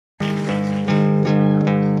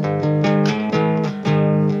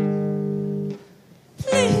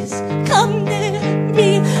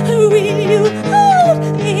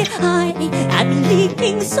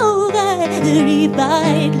sing so very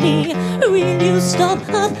badly. Will you stop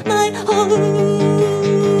at my house?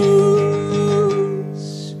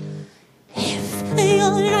 If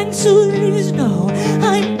your answer is no,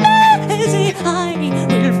 I'm lazy. I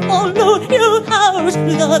will follow you out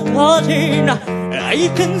to the garden. I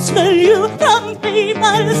can smell you from 3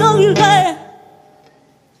 miles away.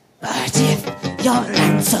 But if your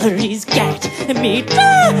answer is get me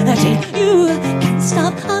dirty, you can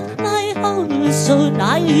stop at my house so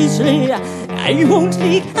nicely. I won't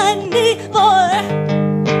leak any more.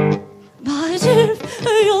 But if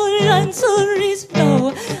your answer is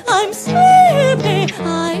no, I'm sleepy.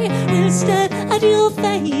 I will stare at your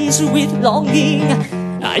face with longing.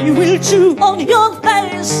 I will chew on your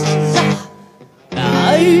face.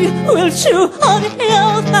 I will chew on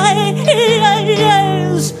your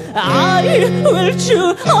face. I will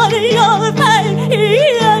chew on your face.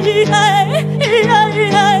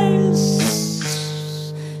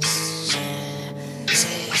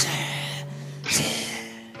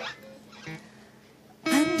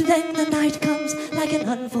 And then the night comes like an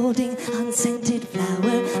unfolding, unscented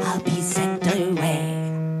flower.